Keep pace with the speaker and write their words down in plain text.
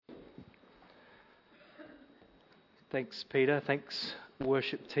Thanks, Peter. Thanks,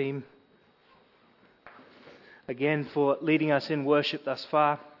 worship team, again for leading us in worship thus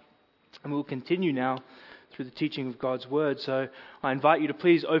far. And we'll continue now through the teaching of God's Word. So I invite you to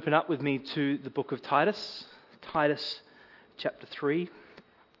please open up with me to the book of Titus, Titus chapter 3.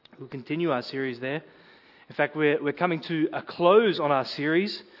 We'll continue our series there. In fact, we're coming to a close on our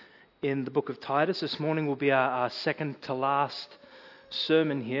series in the book of Titus. This morning will be our second to last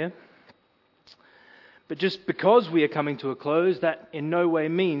sermon here. But just because we are coming to a close, that in no way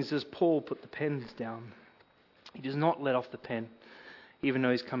means does Paul put the pens down. He does not let off the pen, even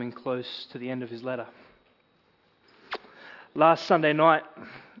though he's coming close to the end of his letter. Last Sunday night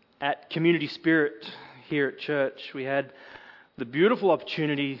at Community Spirit here at church, we had the beautiful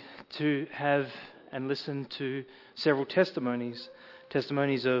opportunity to have and listen to several testimonies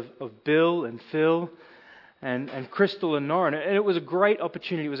of Bill and Phil and Crystal and Norin. And it was a great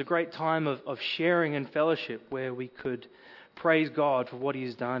opportunity. It was a great time of sharing and fellowship where we could praise God for what He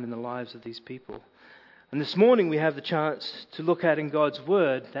has done in the lives of these people. And this morning we have the chance to look at in God's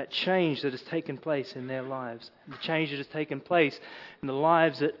Word that change that has taken place in their lives. The change that has taken place in the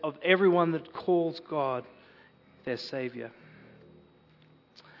lives of everyone that calls God their Saviour.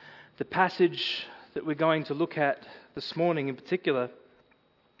 The passage that we're going to look at this morning in particular,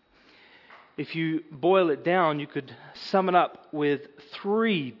 if you boil it down, you could sum it up with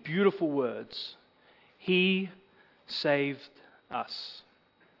three beautiful words. He saved us.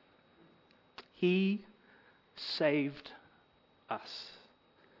 He saved us.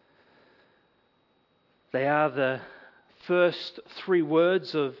 They are the first three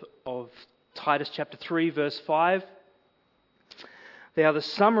words of Titus chapter 3, verse 5. They are the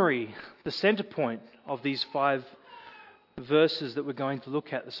summary, the center point of these 5 verses that we're going to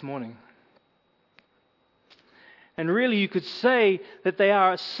look at this morning. And really you could say that they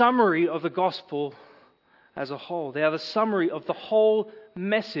are a summary of the gospel as a whole. They are the summary of the whole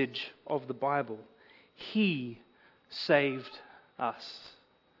message of the Bible. He saved us.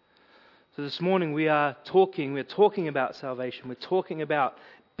 So this morning we're talking about salvation. We're talking about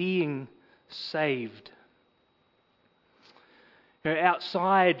being saved. You know,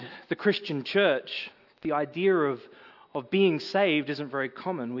 outside the Christian church, the idea of being saved isn't very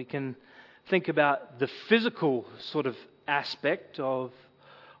common. We can think about the physical sort of aspect of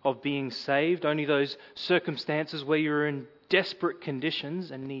being saved, only those circumstances where you're in desperate conditions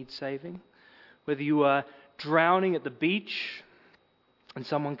and need saving. Whether you are drowning at the beach and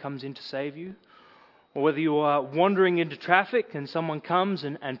someone comes in to save you, or whether you are wandering into traffic and someone comes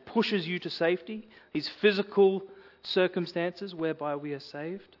and pushes you to safety, these physical circumstances whereby we are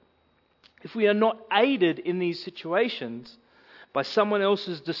saved. If we are not aided in these situations by someone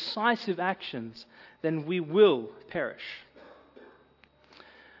else's decisive actions, then we will perish.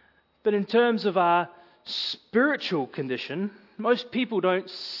 But in terms of our spiritual condition, most people don't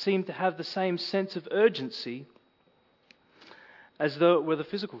seem to have the same sense of urgency as though it were the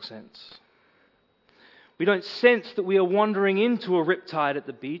physical sense. We don't sense that we are wandering into a riptide at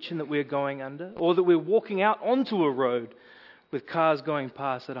the beach and that we're going under, or that we're walking out onto a road with cars going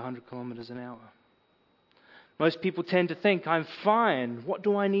past at 100 kilometers an hour. Most people tend to think, I'm fine. What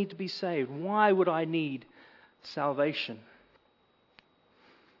do I need to be saved? Why would I need salvation?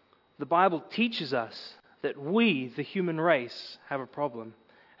 The Bible teaches us that we, the human race, have a problem.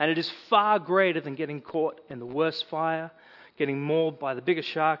 And it is far greater than getting caught in the worst fire, getting mauled by the biggest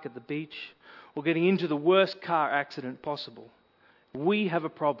shark at the beach, or getting into the worst car accident possible. We have a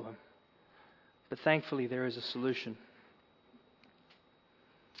problem. But thankfully there is a solution.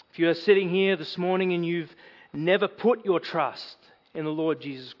 If you are sitting here this morning and you've never put your trust in the Lord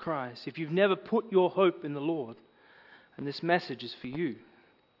Jesus Christ, if you've never put your hope in the Lord, and this message is for you.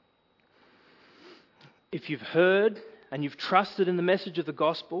 If you've heard and you've trusted in the message of the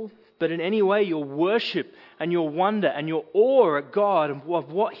gospel, but in any way your worship and your wonder and your awe at God and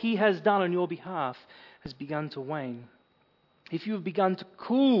of what He has done on your behalf has begun to wane, if you have begun to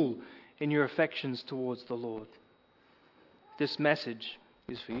cool in your affections towards the Lord, this message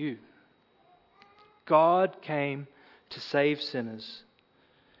is for you. God came to save sinners.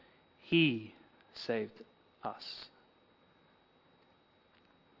 He saved us.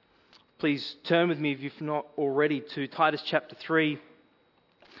 Please turn with me, if you've not already, to Titus chapter 3.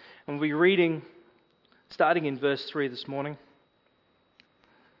 And we'll be reading, starting in verse 3 this morning.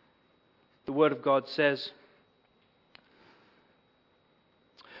 The Word of God says,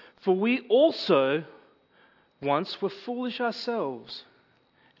 "For we also once were foolish ourselves,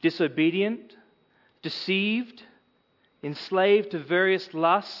 disobedient, deceived, enslaved to various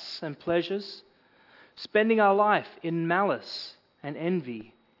lusts and pleasures, spending our life in malice and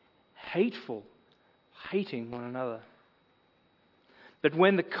envy, hateful, hating one another. But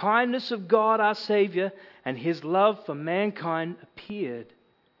when the kindness of God our Saviour and His love for mankind appeared,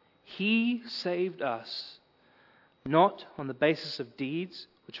 He saved us, not on the basis of deeds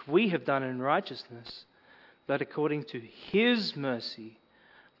which we have done in righteousness, but according to His mercy,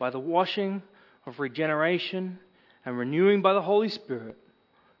 by the washing of regeneration and renewing by the Holy Spirit,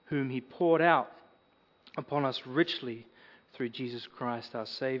 whom He poured out upon us richly through Jesus Christ our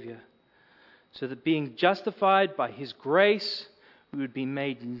Saviour, so that being justified by His grace, we would be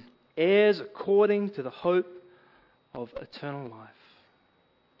made heirs according to the hope of eternal life.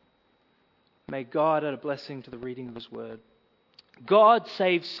 May God add a blessing to the reading of His word. God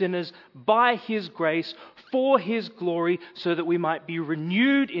saves sinners by His grace for His glory, so that we might be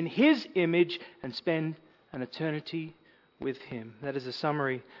renewed in His image and spend an eternity with Him. That is a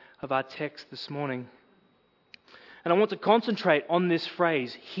summary of our text this morning. And I want to concentrate on this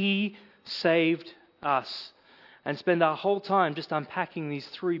phrase, He saved us, and spend our whole time just unpacking these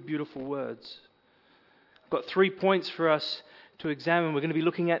three beautiful words. I've got 3 points for us to examine. We're going to be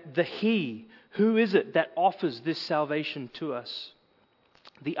looking at the He. Who is it that offers this salvation to us?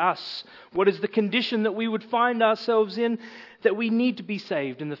 The us. What is the condition that we would find ourselves in that we need to be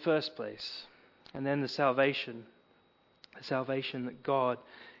saved in the first place? And then the salvation that God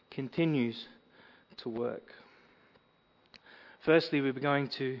continues to work. Firstly, we're going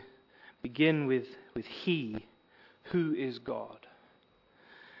to begin with He. Who is God?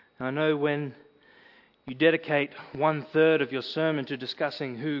 Now, I know when you dedicate 1/3 of your sermon to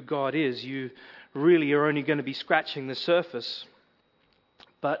discussing who God is, you really are only going to be scratching the surface.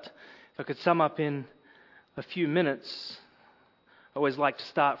 But if I could sum up in a few minutes, I always like to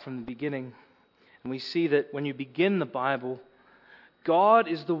start from the beginning. And we see that when you begin the Bible, God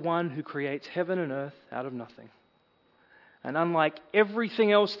is the one who creates heaven and earth out of nothing. And unlike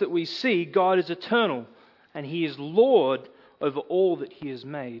everything else that we see, God is eternal, and He is Lord over all that He has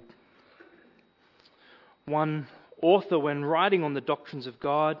made. One author, when writing on the doctrines of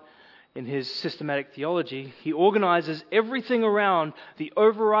God in his systematic theology, he organizes everything around the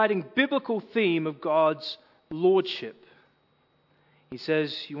overriding biblical theme of God's lordship. He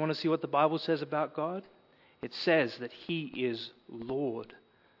says, you want to see what the Bible says about God? It says that He is Lord.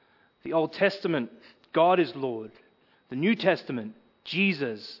 The Old Testament, God is Lord. The New Testament,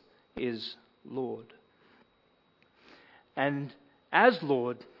 Jesus is Lord. And as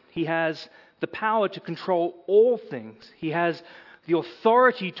Lord, He has the power to control all things. He has the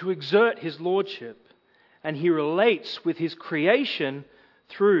authority to exert His lordship. And He relates with His creation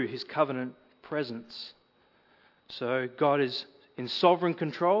through His covenant presence. So God is in sovereign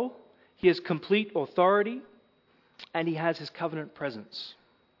control. He has complete authority. And He has His covenant presence.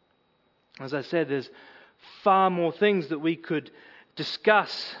 As I said, there's far more things that we could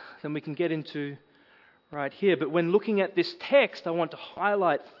discuss than we can get into right here. But when looking at this text, I want to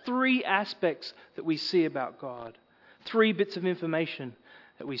highlight 3 aspects that we see about God. 3 bits of information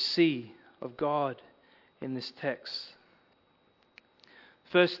that we see of God in this text.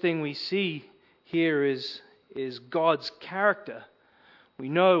 First thing we see here is God's character. We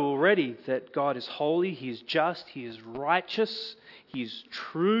know already that God is holy, He is just, He is righteous, He is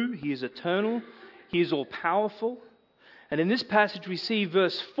true, He is eternal, He is all-powerful. And in this passage we see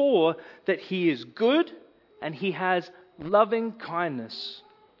verse 4 that He is good and He has loving kindness.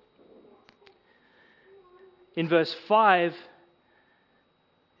 In verse 5 it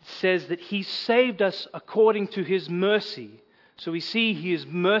says that He saved us according to His mercy. So we see He is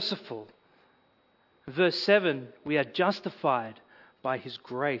merciful. In verse 7 we are justified by His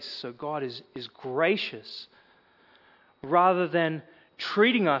grace. So God is gracious. Rather than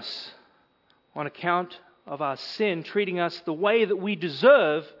treating us on account of our sin, treating us the way that we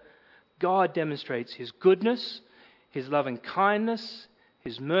deserve, God demonstrates His goodness, His loving kindness,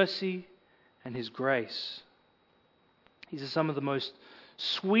 His mercy, and His grace. These are some of the most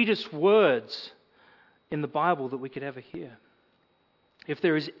sweetest words in the Bible that we could ever hear. If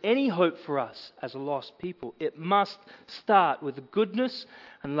there is any hope for us as a lost people, it must start with the goodness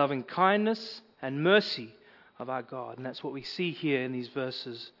and loving kindness and mercy of our God. And that's what we see here in these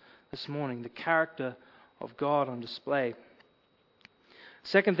verses this morning, the character of God on display.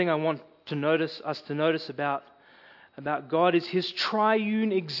 Second thing I want us to notice about God is His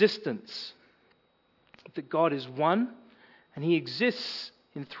triune existence. That God is one and He exists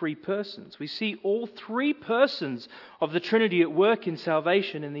in 3 persons. We see all 3 persons of the Trinity at work in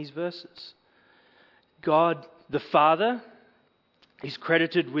salvation in these verses. God the Father is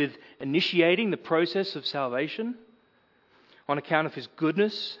credited with initiating the process of salvation on account of His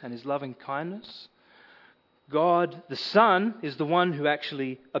goodness and His loving kindness. God the Son is the one who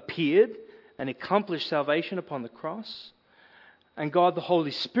actually appeared and accomplished salvation upon the cross. And God the Holy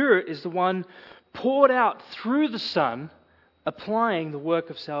Spirit is the one poured out through the Son, applying the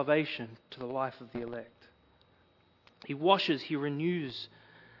work of salvation to the life of the elect. He washes, He renews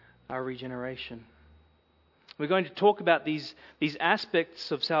our regeneration. We're going to talk about these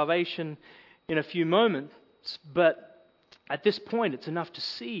aspects of salvation in a few moments, but at this point it's enough to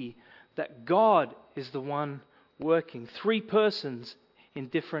see that God is the one working. Three persons in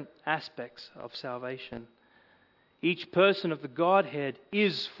different aspects of salvation. Each person of the Godhead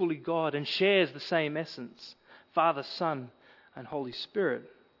is fully God and shares the same essence, Father, Son, and Holy Spirit.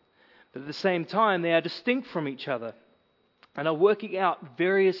 But at the same time, they are distinct from each other and are working out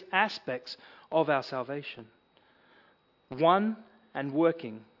various aspects of our salvation. One and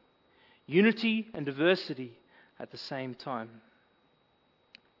working. Unity and diversity at the same time.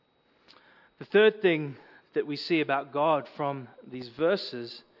 The third thing that we see about God from these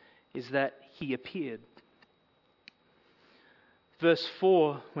verses is that He appeared. Verse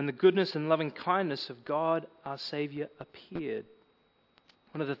 4, when the goodness and loving kindness of God our Saviour appeared.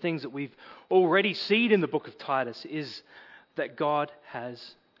 One of the things that we've already seen in the book of Titus is that God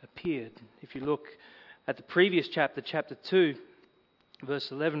has appeared. If you look at the previous chapter, chapter 2, verse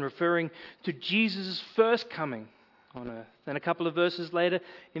 11, referring to Jesus' first coming on earth. Then a couple of verses later,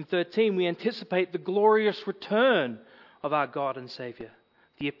 in 13, we anticipate the glorious return of our God and Saviour,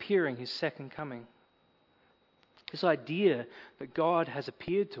 the appearing, His second coming. This idea that God has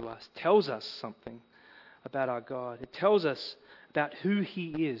appeared to us tells us something about our God. It tells us about who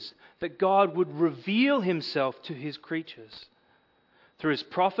He is, that God would reveal Himself to His creatures through His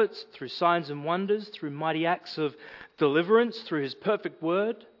prophets, through signs and wonders, through mighty acts of deliverance, through His perfect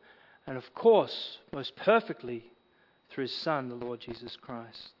word, and of course, most perfectly, through His Son, the Lord Jesus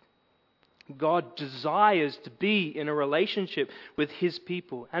Christ. God desires to be in a relationship with His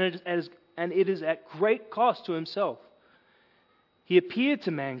people, and it is at great cost to Himself. He appeared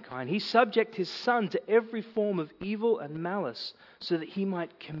to mankind. He subjected His Son to every form of evil and malice so that He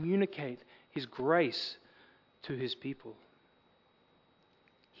might communicate His grace to His people.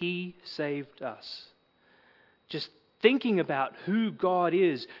 He saved us. Just thinking about who God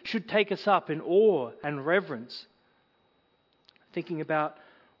is should take us up in awe and reverence. Thinking about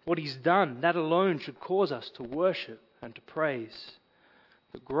what He's done, that alone should cause us to worship and to praise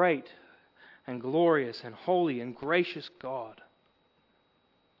the great and glorious and holy and gracious God.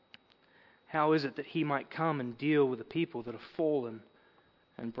 How is it that He might come and deal with the people that are fallen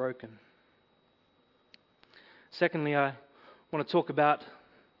and broken? Secondly, I want to talk about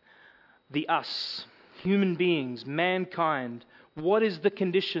the us, human beings, mankind. What is the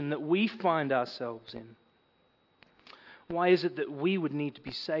condition that we find ourselves in? Why is it that we would need to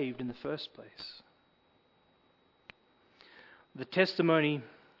be saved in the first place? The testimony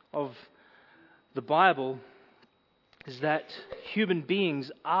of the Bible is that human beings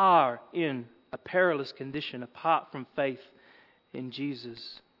are in a perilous condition apart from faith in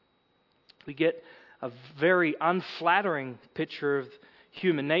Jesus. We get a very unflattering picture of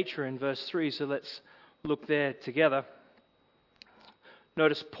human nature in verse 3, so let's look there together.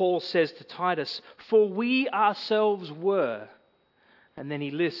 Notice Paul says to Titus, "For we ourselves were," and then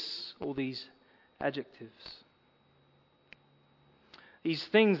he lists all these adjectives. These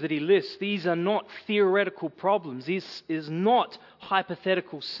things that he lists, these are not theoretical problems. This is not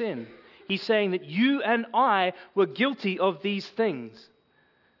hypothetical sin. He's saying that you and I were guilty of these things.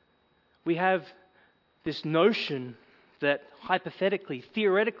 We have this notion that hypothetically,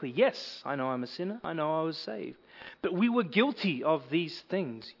 theoretically, yes, I know I'm a sinner, I know I was saved. But we were guilty of these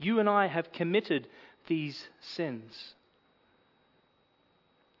things. You and I have committed these sins.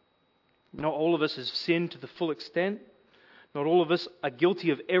 Not all of us have sinned to the full extent. Not all of us are guilty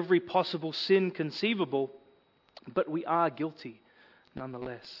of every possible sin conceivable, but we are guilty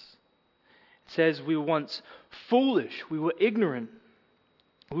nonetheless. It says we were once foolish, we were ignorant,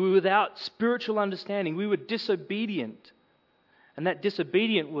 we were without spiritual understanding, we were disobedient. And that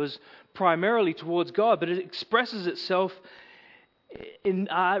disobedient was primarily towards God, but it expresses itself in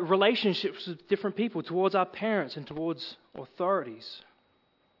our relationships with different people, towards our parents and towards authorities.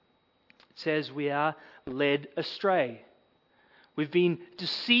 It says we are led astray. We've been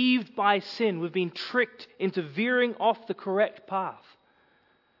deceived by sin. We've been tricked into veering off the correct path.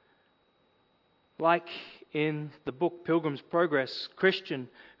 Like in the book Pilgrim's Progress, Christian,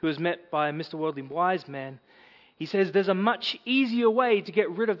 who was met by a Mr. Worldly Wise Man, he says there's a much easier way to get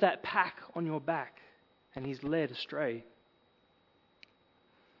rid of that pack on your back, and he's led astray.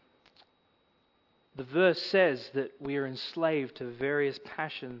 The verse says that we are enslaved to various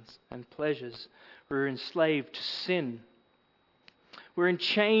passions and pleasures. We're enslaved to sin. We're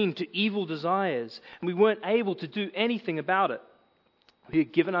enchained to evil desires, and we weren't able to do anything about it. We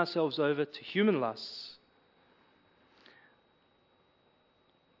had given ourselves over to human lusts.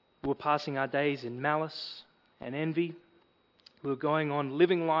 We were passing our days in malice and envy. We were going on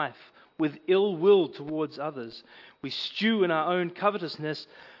living life with ill will towards others. We stew in our own covetousness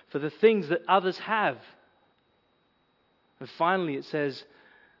for the things that others have. And finally it says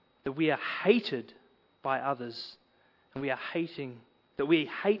that we are hated by others, and we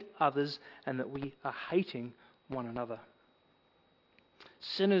hate others, and that we are hating one another.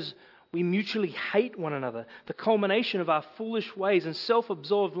 Sinners, we mutually hate one another. The culmination of our foolish ways and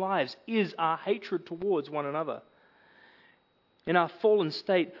self-absorbed lives is our hatred towards one another. In our fallen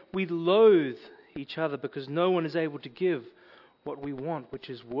state, we loathe each other because no one is able to give what we want, which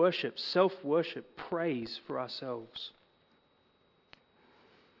is worship, self-worship, praise for ourselves.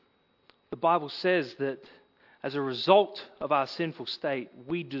 The Bible says that as a result of our sinful state,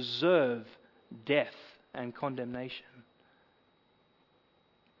 we deserve death and condemnation.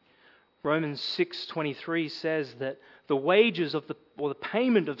 Romans 6:23 says that the wages of the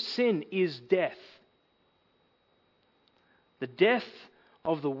payment of sin is death. The death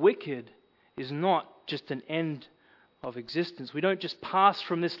of the wicked is not just an end of existence. We don't just pass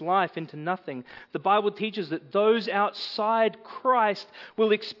from this life into nothing. The Bible teaches that those outside Christ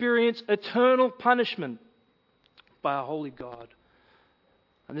will experience eternal punishment by a holy God.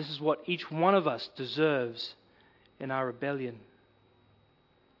 And this is what each one of us deserves in our rebellion.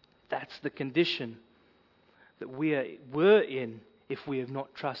 That's the condition that we're in if we have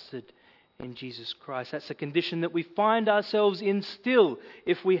not trusted in Jesus Christ. That's the condition that we find ourselves in still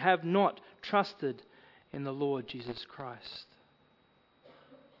if we have not trusted in the Lord Jesus Christ.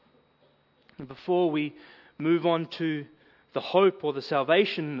 And before we move on to the hope or the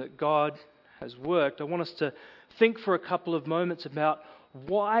salvation that God has worked, I want us to think for a couple of moments about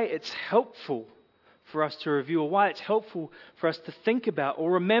why it's helpful for us to review, or why it's helpful for us to think about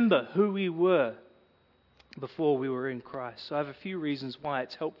or remember who we were before we were in Christ. So I have a few reasons why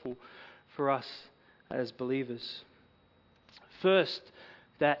it's helpful for us as believers. First,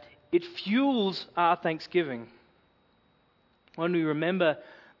 that it fuels our thanksgiving. When we remember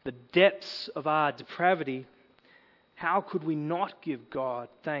the depths of our depravity, how could we not give God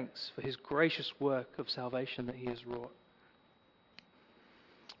thanks for His gracious work of salvation that He has wrought?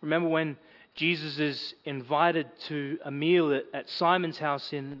 Remember when Jesus is invited to a meal at Simon's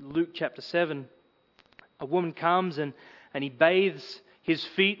house in Luke chapter 7. A woman comes and he bathes his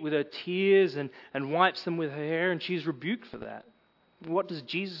feet with her tears and wipes them with her hair, and she's rebuked for that. What does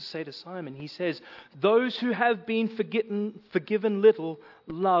Jesus say to Simon? He says, "Those who have been forgiven little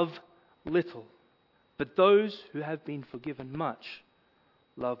love little, but those who have been forgiven much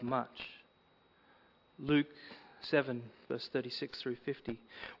love much." Luke 7, verse 36 through 50.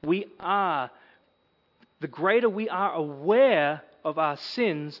 The greater we are aware of our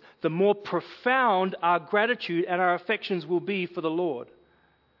sins, the more profound our gratitude and our affections will be for the Lord.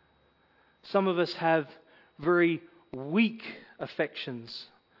 Some of us have very weak affections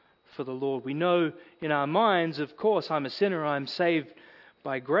for the Lord. We know in our minds, of course, I'm a sinner, I'm saved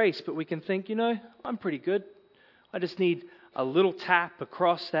by grace, but we can think, I'm pretty good. I just need a little tap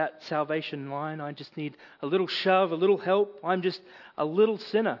across that salvation line. I just need a little shove, a little help. I'm just a little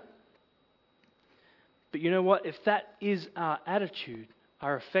sinner. But you know what? If that is our attitude,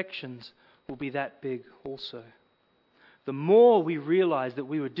 our affections will be that big also. The more we realize that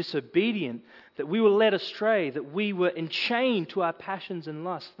we were disobedient, that we were led astray, that we were enchained to our passions and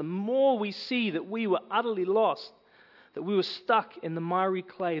lusts, the more we see that we were utterly lost, that we were stuck in the miry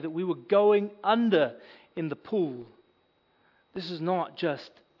clay, that we were going under in the pool. This is not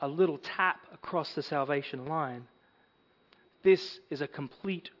just a little tap across the salvation line. This is a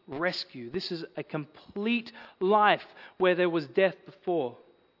complete rescue. This is a complete life where there was death before.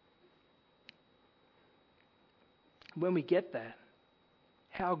 When we get that,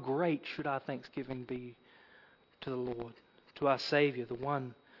 how great should our thanksgiving be to the Lord, to our Savior, the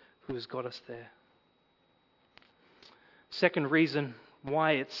one who has got us there. Second reason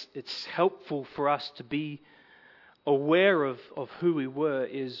why it's helpful for us to be aware of who we were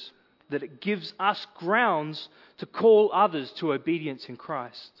is that it gives us grounds to call others to obedience in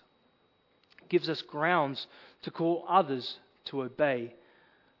Christ. It gives us grounds to call others to obey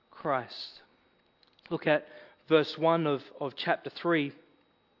Christ. Look at verse 1 of chapter 3.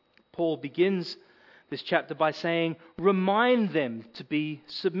 Paul begins this chapter by saying, "Remind them to be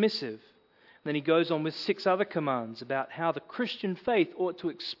submissive." Then he goes on with 6 other commands about how the Christian faith ought to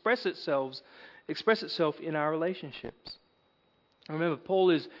express itself in our relationships. Remember,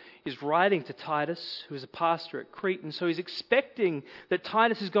 Paul is is writing to Titus, who is a pastor at Crete, and so he's expecting that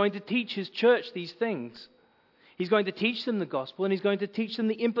Titus is going to teach his church these things. He's going to teach them the gospel, and he's going to teach them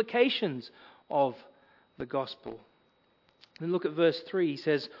the implications of the gospel. Then look at verse 3. He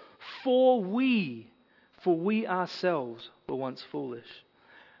says, For we ourselves were once foolish.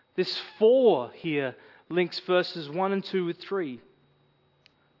 This "for" here links verses 1 and 2 with 3.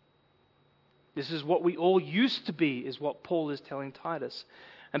 This is what we all used to be, is what Paul is telling Titus.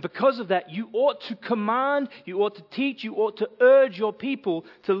 And because of that, you ought to command, you ought to teach, you ought to urge your people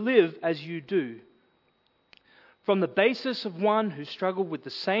to live as you do. From the basis of one who struggled with the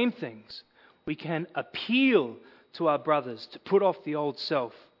same things, we can appeal to our brothers to put off the old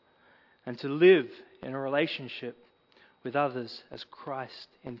self and to live in a relationship with others as Christ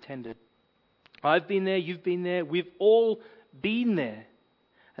intended. I've been there, you've been there, we've all been there.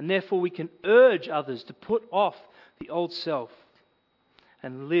 And therefore we can urge others to put off the old self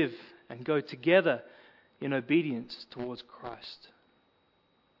and live and go together in obedience towards Christ.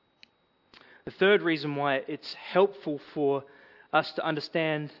 The third reason why it's helpful for us to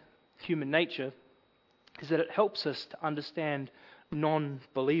understand human nature is that it helps us to understand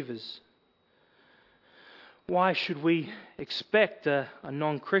non-believers. Why should we expect a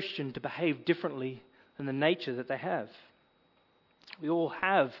non-Christian to behave differently than the nature that they have? We all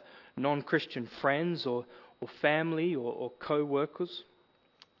have non-Christian friends or family or co-workers.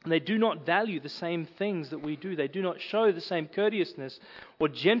 And they do not value the same things that we do. They do not show the same courteousness or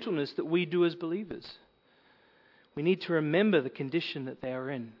gentleness that we do as believers. We need to remember the condition that they are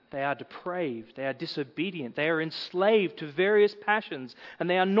in. They are depraved. They are disobedient. They are enslaved to various passions. And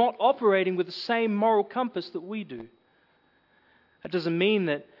they are not operating with the same moral compass that we do. That doesn't mean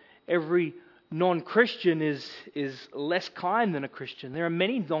that every non-Christian is less kind than a Christian. There are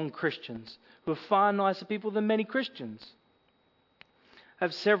many non-Christians who are far nicer people than many Christians. I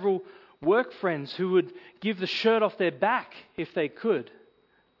have several work friends who would give the shirt off their back if they could.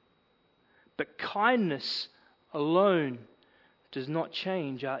 But kindness alone does not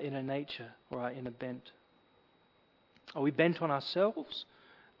change our inner nature or our inner bent. Are we bent on ourselves,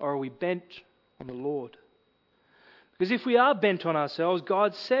 or are we bent on the Lord? Because if we are bent on ourselves,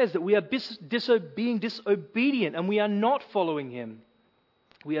 God says that we are being disobedient and we are not following Him.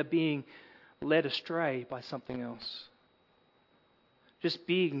 We are being led astray by something else. Just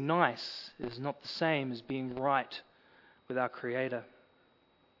being nice is not the same as being right with our Creator.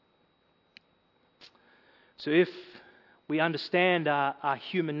 So if we understand our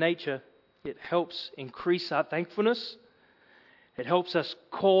human nature, it helps increase our thankfulness. It helps us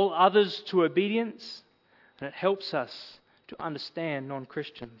call others to obedience. And it helps us to understand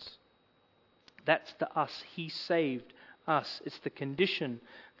non-Christians. That's the us. He saved us. It's the condition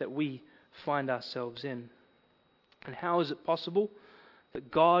that we find ourselves in. And how is it possible that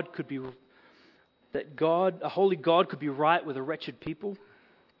a holy God could be right with a wretched people?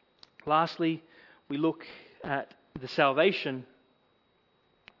 Lastly, we look at the salvation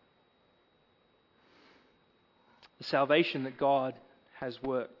that God has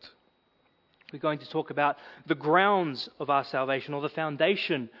worked. We're going to talk about the grounds of our salvation, or the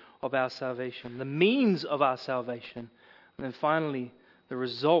foundation of our salvation, the means of our salvation, and then finally the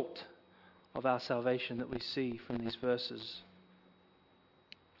result of our salvation that we see from these verses.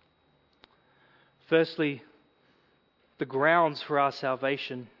 Firstly, the grounds for our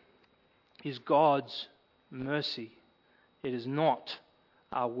salvation is God's mercy. It is not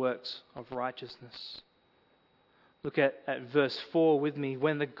our works of righteousness. Look at verse 4 with me.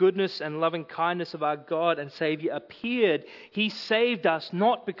 When the goodness and loving kindness of our God and Saviour appeared, He saved us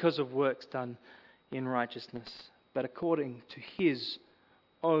not because of works done in righteousness, but according to His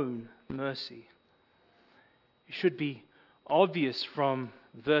own mercy. It should be obvious from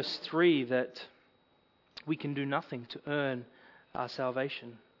verse 3 that we can do nothing to earn our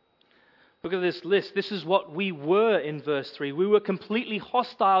salvation. Look at this list. This is what we were in verse 3. We were completely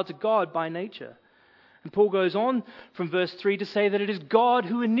hostile to God by nature. And Paul goes on from verse 3 to say that it is God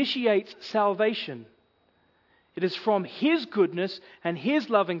who initiates salvation. It is from His goodness and His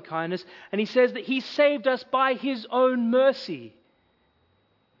loving kindness. And he says that He saved us by His own mercy.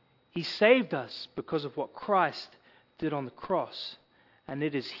 He saved us because of what Christ did on the cross. And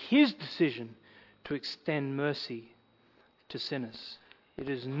it is His decision to extend mercy to sinners. It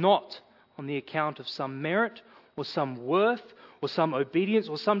is not on the account of some merit or some worth or some obedience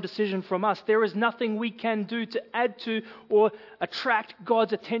or some decision from us. There is nothing we can do to add to or attract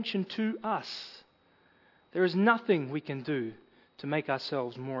God's attention to us. There is nothing we can do to make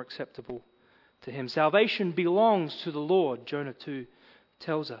ourselves more acceptable to Him. Salvation belongs to the Lord, Jonah 2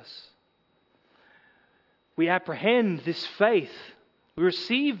 tells us. We apprehend this faith We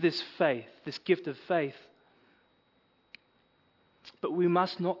receive this faith, this gift of faith. But we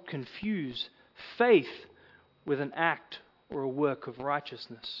must not confuse faith with an act or a work of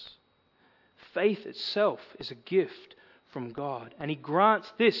righteousness. Faith itself is a gift from God, and He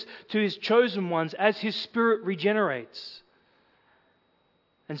grants this to His chosen ones as His Spirit regenerates.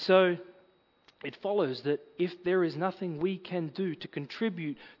 And so it follows that if there is nothing we can do to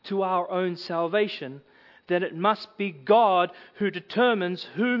contribute to our own salvation, then it must be God who determines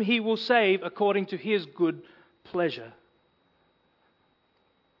whom He will save according to His good pleasure.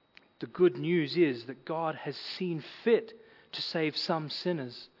 The good news is that God has seen fit to save some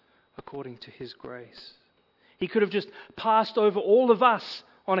sinners according to His grace. He could have just passed over all of us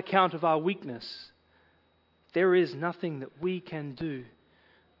on account of our weakness. There is nothing that we can do.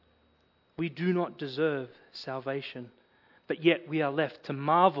 We do not deserve salvation, but yet we are left to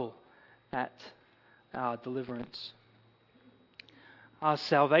marvel at our deliverance. Our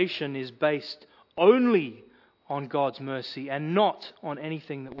salvation is based only on God's mercy and not on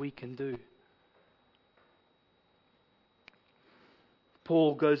anything that we can do.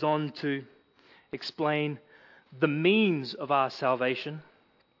 Paul goes on to explain the means of our salvation.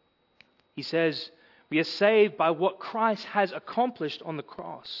 He says, we are saved by what Christ has accomplished on the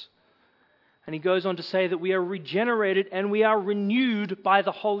cross. And he goes on to say that we are regenerated and we are renewed by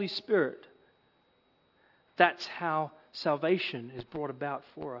the Holy Spirit. That's how salvation is brought about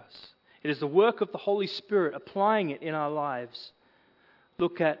for us. It is the work of the Holy Spirit applying it in our lives.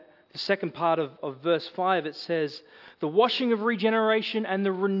 Look at the second part of verse 5. It says, the washing of regeneration and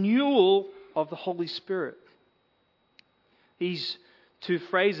the renewal of the Holy Spirit. These two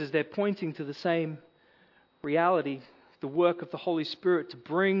phrases, they're pointing to the same reality, the work of the Holy Spirit to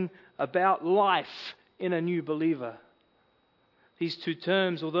bring about life in a new believer. These two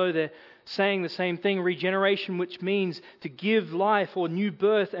terms, although they're saying the same thing, regeneration, which means to give life or new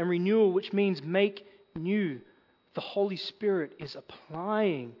birth, and renewal, which means make new. The Holy Spirit is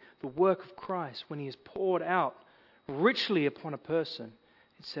applying the work of Christ when He is poured out richly upon a person,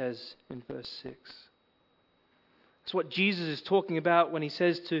 it says in verse 6. It's what Jesus is talking about when He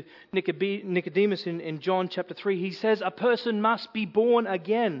says to Nicodemus in John chapter 3. He says a person must be born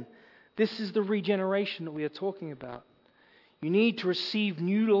again. This is the regeneration that we are talking about. You need to receive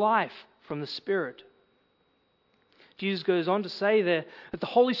new life from the Spirit. Jesus goes on to say there that the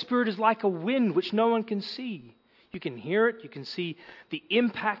Holy Spirit is like a wind which no one can see. You can hear it, you can see the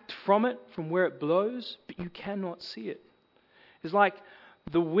impact from it, from where it blows, but you cannot see it. It's like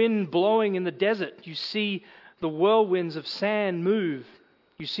the wind blowing in the desert. You see the whirlwinds of sand move.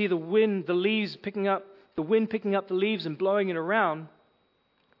 You see the wind picking up the leaves and blowing it around.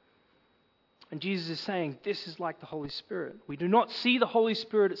 And Jesus is saying, this is like the Holy Spirit. We do not see the Holy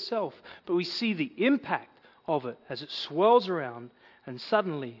Spirit itself, but we see the impact of it as it swirls around, and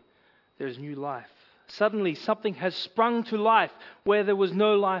suddenly there's new life. Suddenly something has sprung to life where there was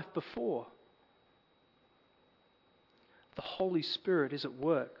no life before. The Holy Spirit is at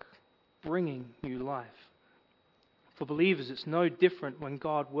work, bringing new life. For believers, it's no different when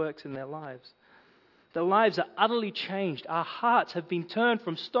God works in their lives. Their lives are utterly changed. Our hearts have been turned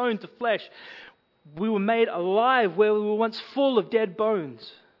from stone to flesh. We were made alive where we were once full of dead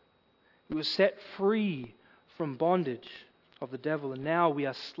bones. We were set free from bondage of the devil, and now we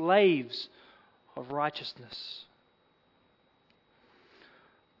are slaves of righteousness.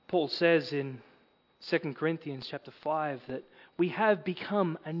 Paul says in 2 Corinthians chapter 5 that we have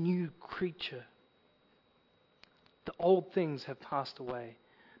become a new creature. The old things have passed away.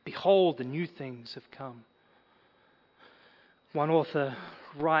 Behold, the new things have come. One author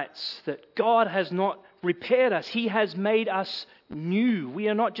writes that God has not repaired us. He has made us new. We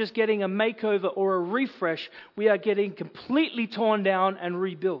are not just getting a makeover or a refresh. We are getting completely torn down and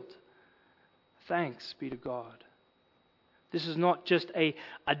rebuilt. Thanks be to God. This is not just a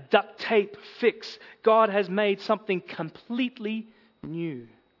duct tape fix. God has made something completely new.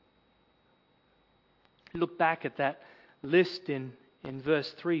 Look back at that list in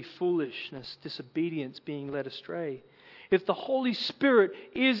verse 3, foolishness, disobedience, being led astray. If the Holy Spirit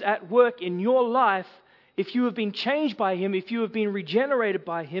is at work in your life, if you have been changed by Him, if you have been regenerated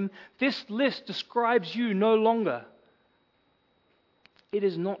by Him, this list describes you no longer. It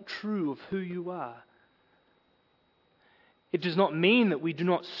is not true of who you are. It does not mean that we do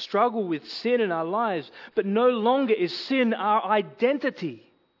not struggle with sin in our lives, but no longer is sin our identity.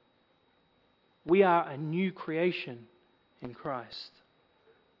 We are a new creation in Christ.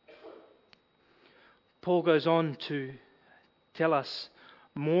 Paul goes on to tell us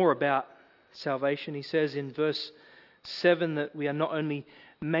more about salvation. He says in verse 7 that we are not only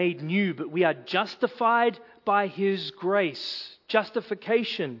made new, but we are justified by His grace.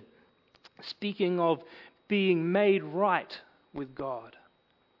 Justification, speaking of being made right with God.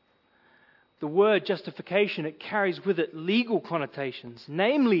 The word justification, it carries with it legal connotations,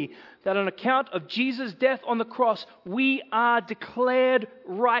 namely that on account of Jesus' death on the cross, we are declared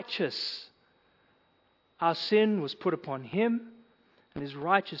righteous. Our sin was put upon Him, and His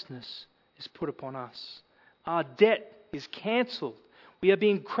righteousness is put upon us. Our debt is cancelled. We are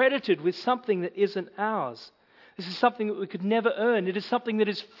being credited with something that isn't ours. This is something that we could never earn. It is something that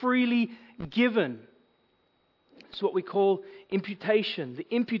is freely given. It's what we call imputation. The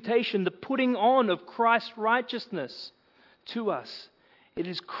imputation, the putting on of Christ's righteousness to us. It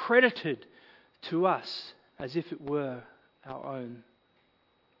is credited to us as if it were our own.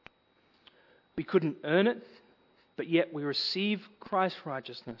 We couldn't earn it, but yet we receive Christ's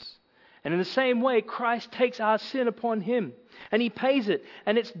righteousness. And in the same way, Christ takes our sin upon Him, and He pays it,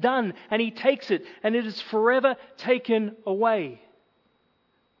 and it's done, and He takes it, and it is forever taken away.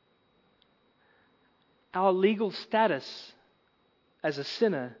 Our legal status as a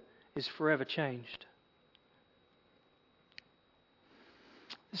sinner is forever changed.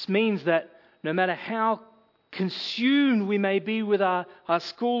 This means that no matter how consumed we may be with our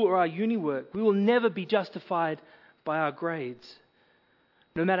school or our uni work, we will never be justified by our grades.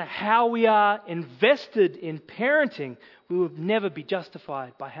 No matter how we are invested in parenting, we will never be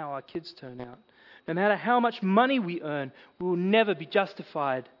justified by how our kids turn out. No matter how much money we earn, we will never be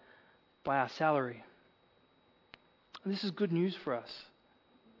justified by our salary. And this is good news for us.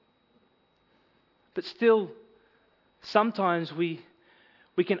 But still, sometimes we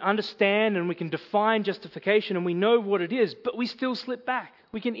can understand and we can define justification and we know what it is, but we still slip back.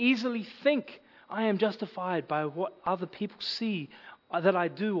 We can easily think, I am justified by what other people see that I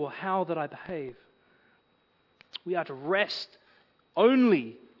do or how that I behave. We are to rest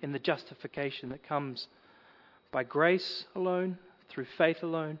only in the justification that comes by grace alone, through faith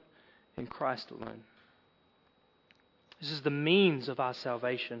alone, in Christ alone. This is the means of our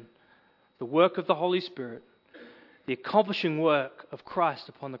salvation, the work of the Holy Spirit, the accomplishing work of Christ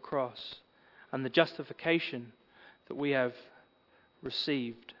upon the cross, and the justification that we have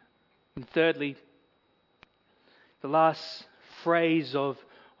received. And thirdly, the last phrase of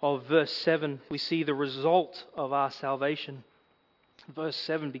verse 7, we see the result of our salvation. Verse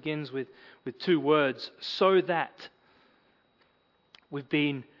 7 begins with two words, so that. We've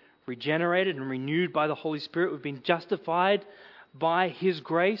been regenerated and renewed by the Holy Spirit. We've been justified by His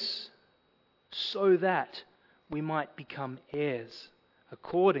grace so that we might become heirs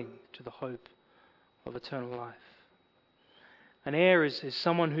according to the hope of eternal life. An heir is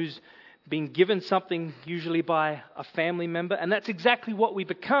someone who's been given something, usually by a family member, and that's exactly what we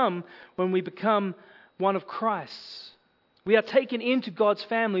become when we become one of Christ's. We are taken into God's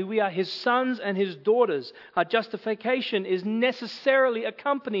family. We are His sons and His daughters. Our justification is necessarily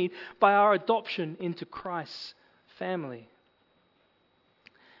accompanied by our adoption into Christ's family.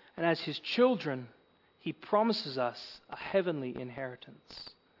 And as His children, He promises us a heavenly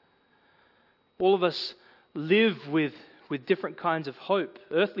inheritance. All of us live with different kinds of hope,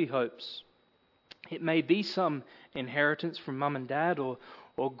 earthly hopes. It may be some inheritance from mum and dad or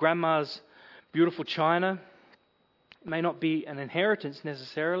grandma's beautiful china. It may not be an inheritance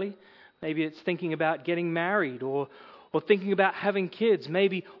necessarily. Maybe it's thinking about getting married or thinking about having kids.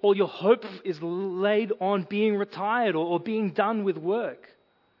 Maybe all your hope is laid on being retired or being done with work.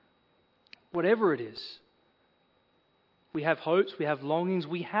 Whatever it is. We have hopes, we have longings,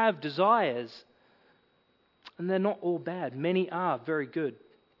 we have desires. And they're not all bad. Many are very good.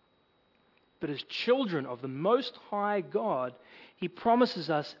 But as children of the Most High God, He promises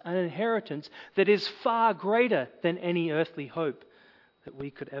us an inheritance that is far greater than any earthly hope that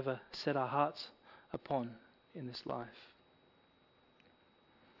we could ever set our hearts upon in this life.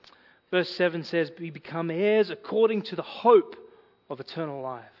 Verse 7 says, we become heirs according to the hope of eternal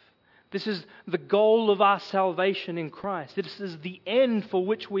life. This is the goal of our salvation in Christ. This is the end for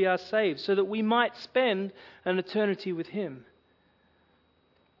which we are saved, so that we might spend an eternity with Him.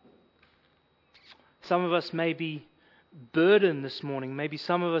 Some of us may be burdened this morning. Maybe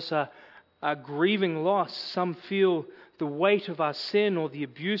some of us are grieving loss. Some feel the weight of our sin or the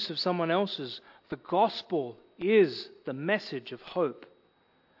abuse of someone else's. The gospel is the message of hope.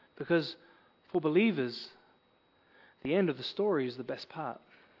 Because for believers, the end of the story is the best part.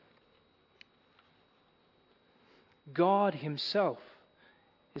 God Himself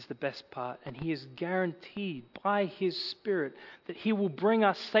is the best part, and He is guaranteed by His Spirit that He will bring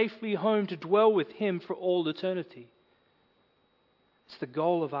us safely home to dwell with Him for all eternity. It's the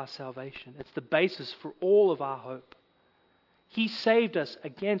goal of our salvation. It's the basis for all of our hope. He saved us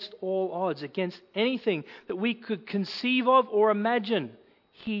against all odds, against anything that we could conceive of or imagine.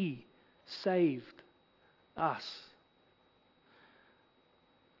 He saved us.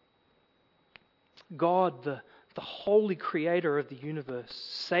 God, the holy creator of the universe,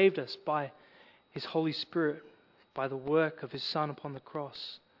 saved us by His Holy Spirit, by the work of His Son upon the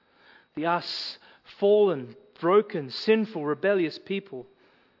cross. The us, fallen, broken, sinful, rebellious people.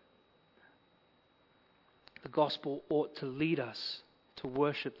 The gospel ought to lead us to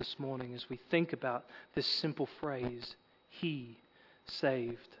worship this morning as we think about this simple phrase, He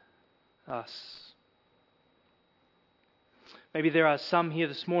saved us. Maybe there are some here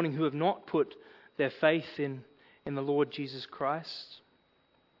this morning who have not put their faith in the Lord Jesus Christ.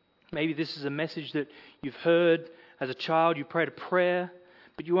 Maybe this is a message that you've heard as a child, you prayed a prayer,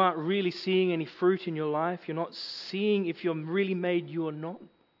 but you aren't really seeing any fruit in your life. You're not seeing if you're really made you or not.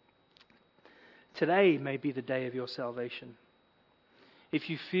 Today may be the day of your salvation. If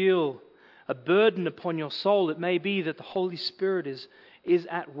you feel a burden upon your soul, it may be that the Holy Spirit is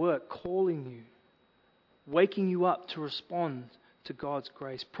at work, calling you, waking you up to respond to God's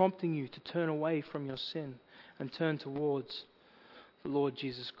grace, prompting you to turn away from your sin and turn towards the Lord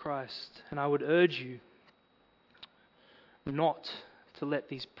Jesus Christ. And I would urge you not to let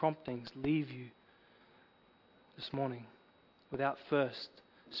these promptings leave you this morning without first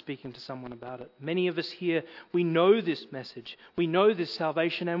speaking to someone about it. Many of us here, we know this message, we know this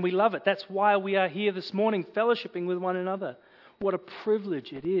salvation, and we love it. That's why we are here this morning, fellowshipping with one another. What a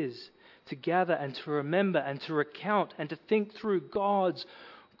privilege it is to gather and to remember and to recount and to think through God's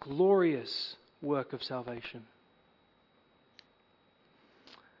glorious work of salvation.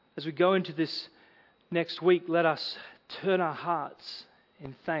 As we go into this next week, let us turn our hearts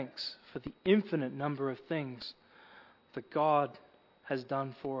in thanks for the infinite number of things that God has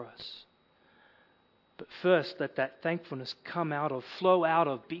done for us. But first, let that thankfulness come out of, flow out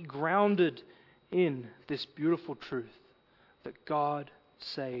of, be grounded in this beautiful truth that God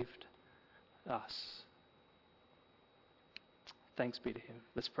saved us. Thanks be to Him.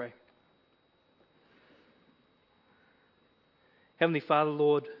 Let's pray. Heavenly Father,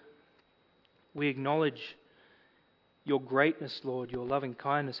 Lord, we acknowledge Your greatness, Lord, Your loving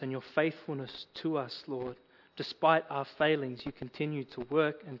kindness and Your faithfulness to us, Lord. Despite our failings, You continue to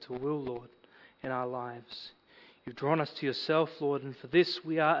work and to will, Lord, in our lives. You've drawn us to Yourself, Lord, and for this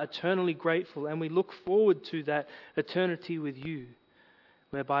we are eternally grateful, and we look forward to that eternity with You,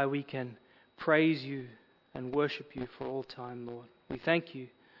 whereby we can praise You and worship You for all time, Lord. We thank You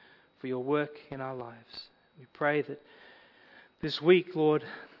for Your work in our lives. We pray that this week, Lord,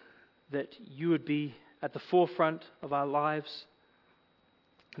 that You would be at the forefront of our lives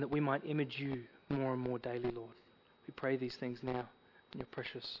and that we might image You more and more daily, Lord. We pray these things now in Your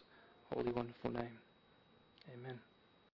precious, holy, wonderful name. Amen.